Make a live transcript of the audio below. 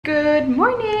Good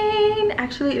morning.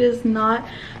 Actually, it is not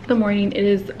the morning. It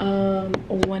is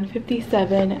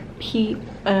 1:57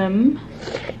 p.m.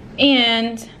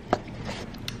 and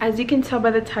as you can tell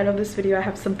by the title of this video, I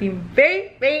have something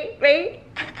very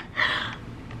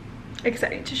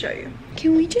exciting to show you.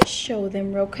 Can we just show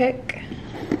them real quick?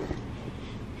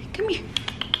 Come here.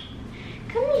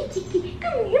 Come here, Chicky.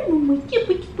 Come here, Mama.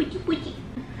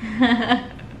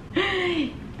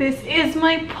 This is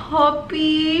my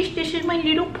puppy. This is my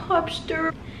little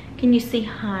pupster. Can you say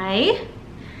hi?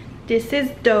 This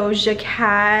is Doja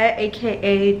Cat,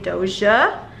 aka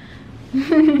Doja.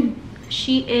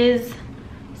 She is.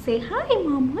 Say hi,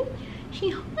 Mama.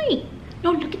 Say hi.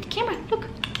 No, look at the camera. Look.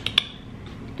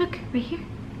 Look right here.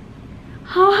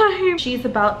 Hi. She's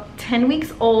about 10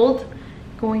 weeks old,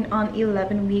 going on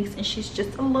 11 weeks, and she's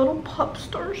just a little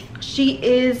pupster. She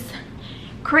is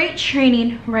crate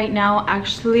training right now,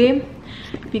 actually,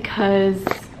 because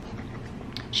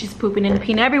she's pooping and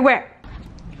peeing everywhere.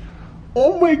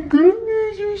 Oh my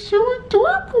goodness, you're so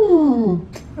adorable.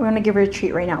 I'm gonna give her a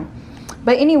treat right now.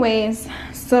 But anyways,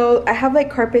 so I have like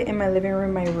carpet in my living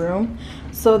room, my room.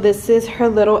 So this is her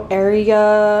little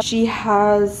area. She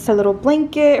has her little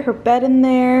blanket, her bed in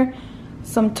there,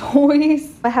 some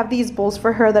toys. I have these bowls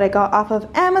for her that I got off of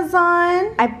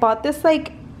Amazon. I bought this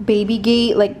like baby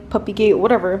gate, like puppy gate,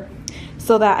 whatever,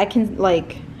 so that I can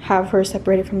like have her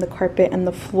separated from the carpet and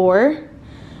the floor,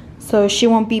 so she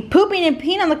won't be pooping and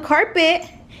peeing on the carpet.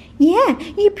 Yeah,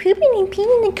 you're pooping and peeing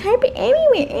on the carpet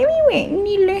everywhere. You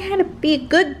need to learn how to be a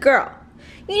good girl.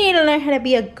 You need to learn how to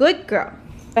be a good girl.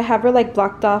 I have her like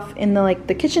blocked off in the like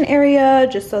the kitchen area,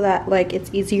 just so that like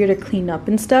it's easier to clean up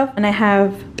and stuff. And I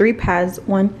have 3 pads,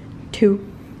 1, 2,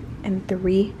 and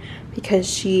 3, because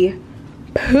she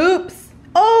poops.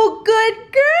 Oh, good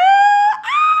girl!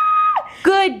 Ah!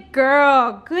 Good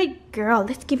girl, good girl.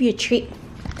 Let's give you a treat.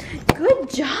 Good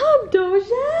job,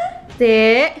 Doja.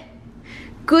 Sit.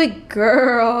 Good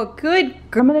girl, good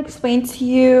girl. I'm gonna explain to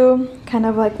you kind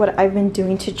of like what I've been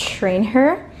doing to train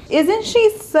her. Isn't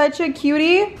she such a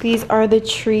cutie? These are the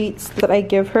treats that I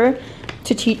give her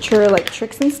to teach her like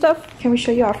tricks and stuff. Can we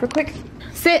show you off real quick?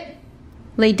 Sit,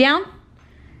 lay down.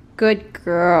 Good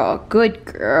girl, good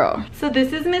girl. So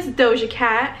this is Miss Doja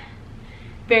Cat.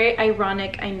 Very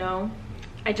ironic, I know.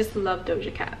 I just love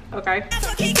Doja Cat, okay?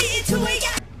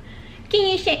 Can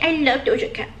you say I love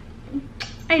Doja Cat?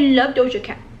 I love Doja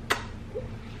Cat.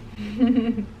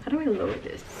 How do I lower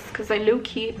this? Because I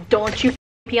low-key don't you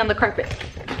pee on the carpet.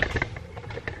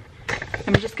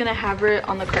 I'm just gonna have her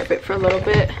on the carpet for a little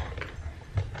bit.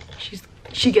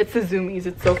 She gets the zoomies,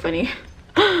 it's so funny.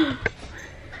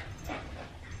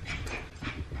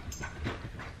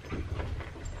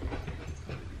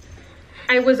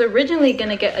 I was originally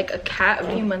gonna get like a cat a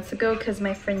few months ago because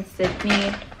my friend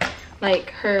Sydney,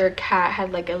 like her cat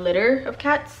had like a litter of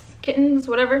cats, kittens,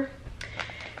 whatever.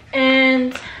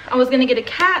 And I was gonna get a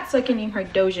cat so I can name her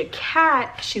Doja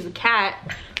Cat. She's a cat.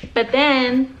 But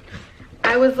then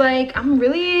I was like, I'm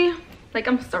really, like,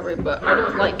 I'm sorry, but I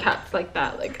don't like cats like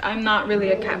that. Like, I'm not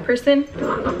really a cat person.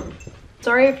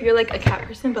 Sorry if you're like a cat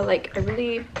person, but like,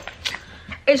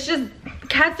 it's just,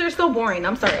 cats are so boring.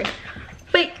 I'm sorry.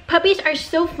 But puppies are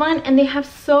so fun and they have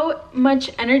so much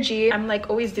energy. I'm like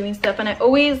always doing stuff, and I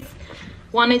always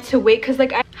wanted to wait because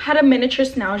like I had a miniature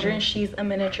schnauzer and she's a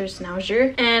miniature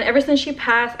schnauzer, and ever since she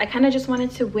passed I kind of just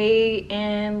wanted to wait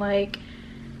and like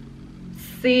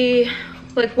see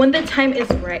like when the time is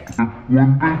right.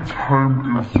 When the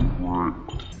time is right.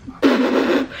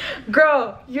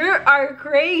 Girl, you are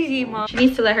crazy, Mom. She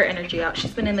needs to let her energy out.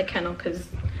 She's been in the kennel because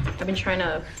I've been trying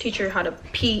to teach her how to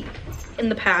pee in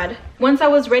the pad. Once I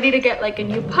was ready to get like a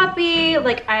new puppy,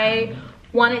 like I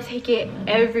want to take it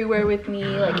everywhere with me,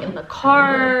 like in the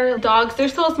car. Dogs, they're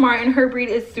so smart, and her breed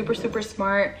is super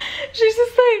smart. She's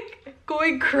just like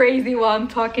going crazy while I'm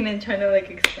talking and trying to like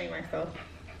explain myself.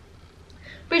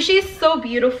 But she's so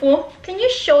beautiful. Can you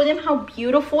show them how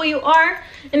beautiful you are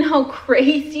and how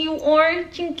crazy you are,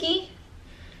 Chinky?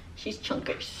 She's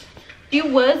chunkers. She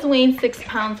was weighing 6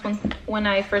 pounds when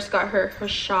I first got her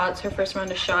shots, her first round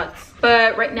of shots.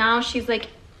 But right now she's like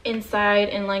inside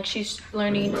and like she's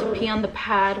learning to pee on the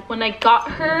pad. When I got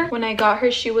her,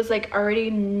 she was like already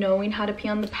knowing how to pee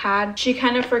on the pad. She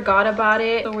kind of forgot about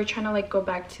it. So we're trying to like go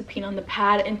back to peeing on the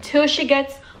pad until she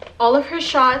gets all of her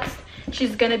shots.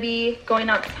 She's gonna be going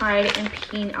outside and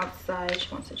peeing outside. She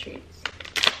wants the treats.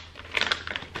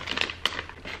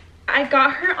 I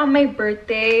got her on my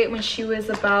birthday when she was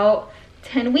about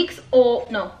 10 weeks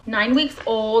old, no, 9 weeks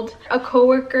old. A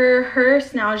coworker, her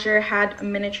schnauzer had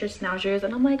miniature schnauzers,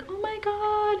 and I'm like, oh my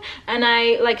god. And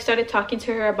I like started talking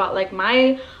to her about like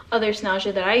my other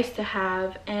schnauzer that I used to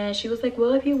have, and she was like,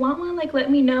 well, if you want one, like,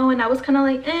 let me know. And I was kind of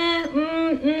like,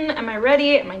 am I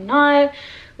ready, am I not,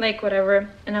 like, whatever.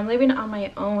 And I'm living on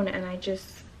my own, and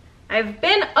I've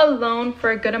been alone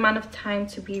for a good amount of time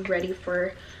to be ready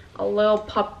for a little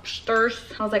pupsters.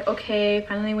 I was like, okay,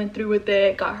 finally went through with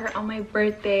it, got her on my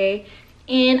birthday,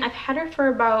 and I've had her for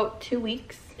about 2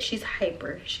 weeks. She's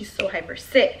hyper. She's so hyper.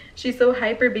 Sick. She's so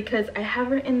hyper because I have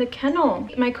her in the kennel.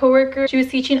 My coworker, she was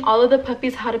teaching all of the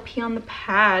puppies how to pee on the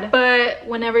pad, but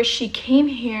whenever she came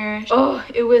here, oh,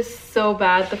 it was so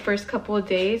bad the first couple of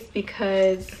days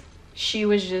because she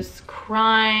was just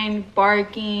crying,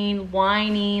 barking,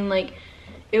 whining. Like,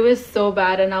 it was so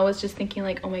bad. And I was just thinking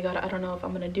like, oh my god, I don't know if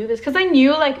I'm gonna do this, because I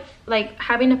knew like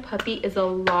having a puppy is a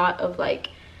lot of like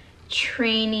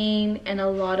training and a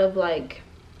lot of like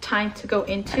time to go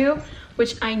into,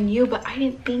 which I knew, but I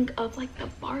didn't think of like the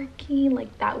barking.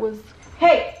 Like, that was,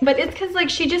 hey, but it's because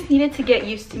like she just needed to get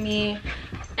used to me.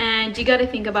 And you got to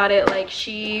think about it, like,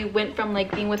 she went from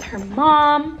like being with her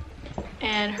mom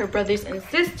and her brothers and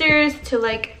sisters to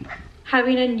like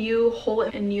having a new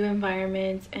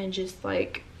environment and just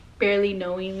like barely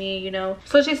knowing me, you know.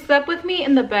 So she slept with me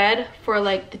in the bed for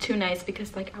like the 2 nights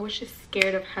because like I was just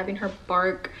scared of having her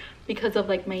bark because of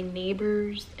like my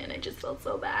neighbors, and I just felt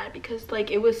so bad because like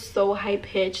it was so high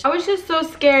pitched. I was just so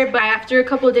scared. But after a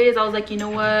couple of days I was like, you know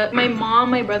what, my mom,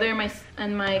 my brother,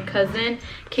 and my cousin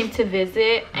came to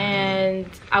visit, and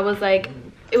I was like,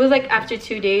 it was like after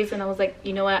 2 days, and I was like,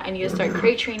 you know what, I need to start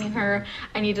crate training her.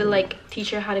 I need to like teach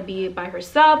her how to be by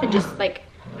herself and just like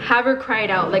have her cry it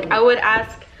out. Like, I would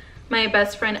ask my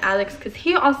best friend Alex, because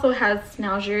he also has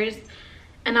schnauzers,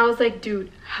 and I was like,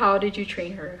 dude, how did you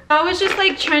train her? I was just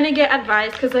like trying to get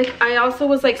advice, because like I also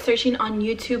was like searching on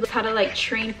YouTube how to like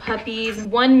train puppies.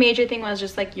 One major thing was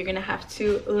just like, you're gonna have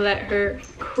to let her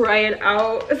cry it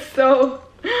out. So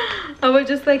I would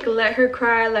just like let her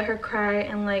cry,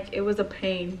 and like it was a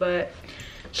pain, but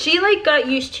she like got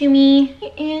used to me,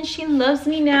 and she loves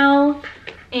me now,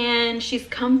 and she's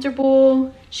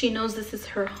comfortable. She knows this is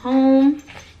her home,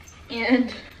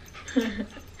 and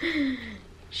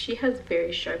she has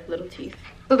very sharp little teeth.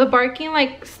 So the barking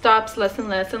like stops less and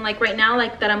less, and like right now,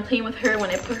 like that I'm playing with her, when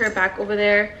I put her back over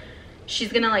there,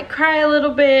 she's gonna like cry a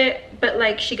little bit, but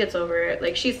like she gets over it.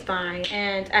 Like, she's fine.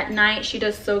 And at night she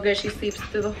does so good. She sleeps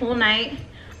through the whole night.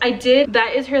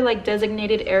 That is her like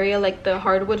designated area, like the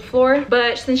hardwood floor.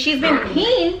 But since she's been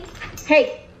peeing,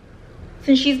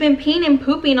 since she's been peeing and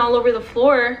pooping all over the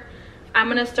floor, I'm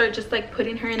gonna start just like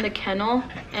putting her in the kennel,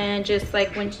 and just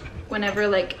like whenever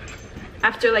like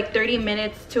after like 30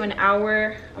 minutes to an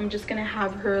hour, I'm just gonna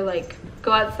have her like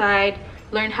go outside,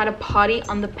 learn how to potty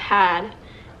on the pad,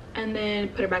 and then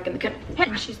put her back in the kennel.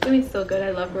 And she's doing so good. I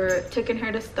love her. Taking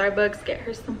her to Starbucks, get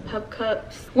her some pup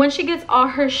cups. When she gets all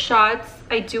her shots,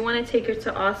 I do want to take her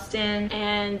to Austin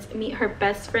and meet her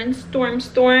best friend Storm.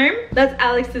 That's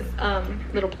Alex's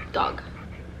little dog.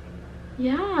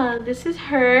 Yeah, this is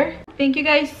her. Thank you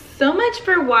guys so much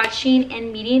for watching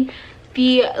and meeting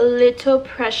the little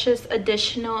precious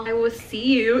additional. I will see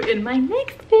you in my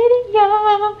next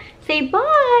video. Say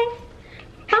bye.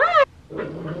 Bye.